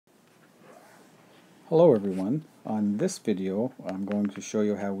Hello everyone. On this video I'm going to show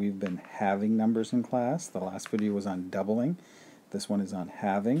you how we've been halving numbers in class. The last video was on doubling. This one is on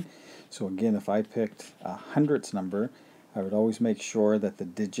halving. So again, if I picked a hundredths number, I would always make sure that the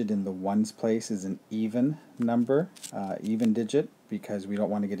digit in the ones place is an even number, even digit, because we don't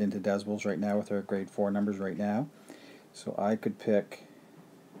want to get into decimals right now with our grade 4 numbers right now. So I could pick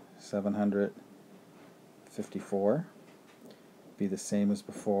 754. Be the same as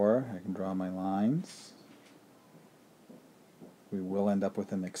before. I can draw my lines. We will end up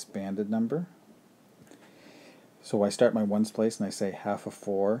with an expanded number. So I start my ones place and I say half of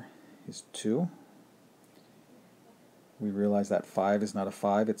 4 is 2. We realize that 5 is not a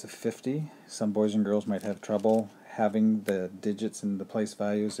 5, it's a 50. Some boys and girls might have trouble having the digits in the place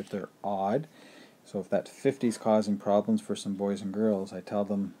values if they're odd. So if that 50 is causing problems for some boys and girls, I tell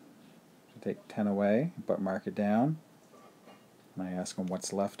them to take 10 away, but mark it down. And I ask them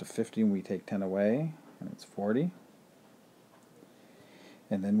what's left of 50, and we take 10 away, and it's 40.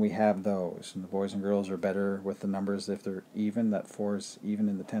 And then we have those. And the boys and girls are better with the numbers if they're even. That 4 is even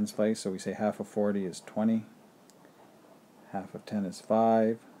in the tens place, so we say half of 40 is 20. Half of 10 is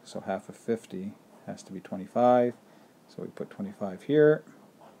 5, so half of 50 has to be 25. So we put 25 here.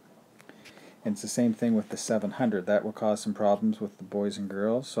 And it's the same thing with the 700. That will cause some problems with the boys and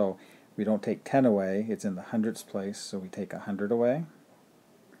girls. So we don't take 10 away, it's in the hundredths place, so we take 100 away.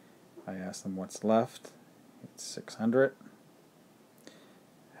 I ask them what's left. It's 600.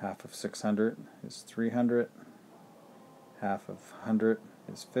 Half of 600 is 300. Half of 100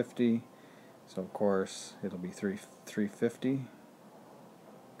 is 50. So of course it'll be 350.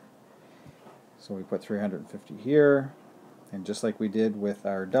 So we put 350 here. And just like we did with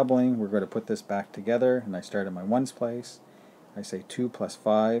our doubling, we're going to put this back together. And I start in my ones place. I say 2 plus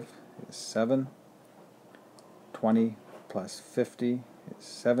 5 is 7. 20 plus 50 is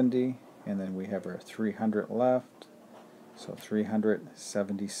 70. And then we have our 300 left. So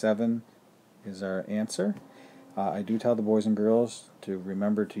 377 is our answer. I do tell the boys and girls to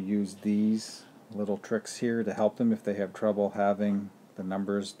remember to use these little tricks here to help them if they have trouble having the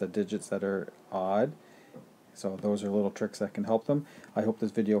numbers, the digits that are odd. So those are little tricks that can help them. I hope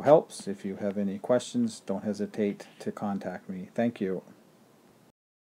this video helps. If you have any questions, don't hesitate to contact me. Thank you.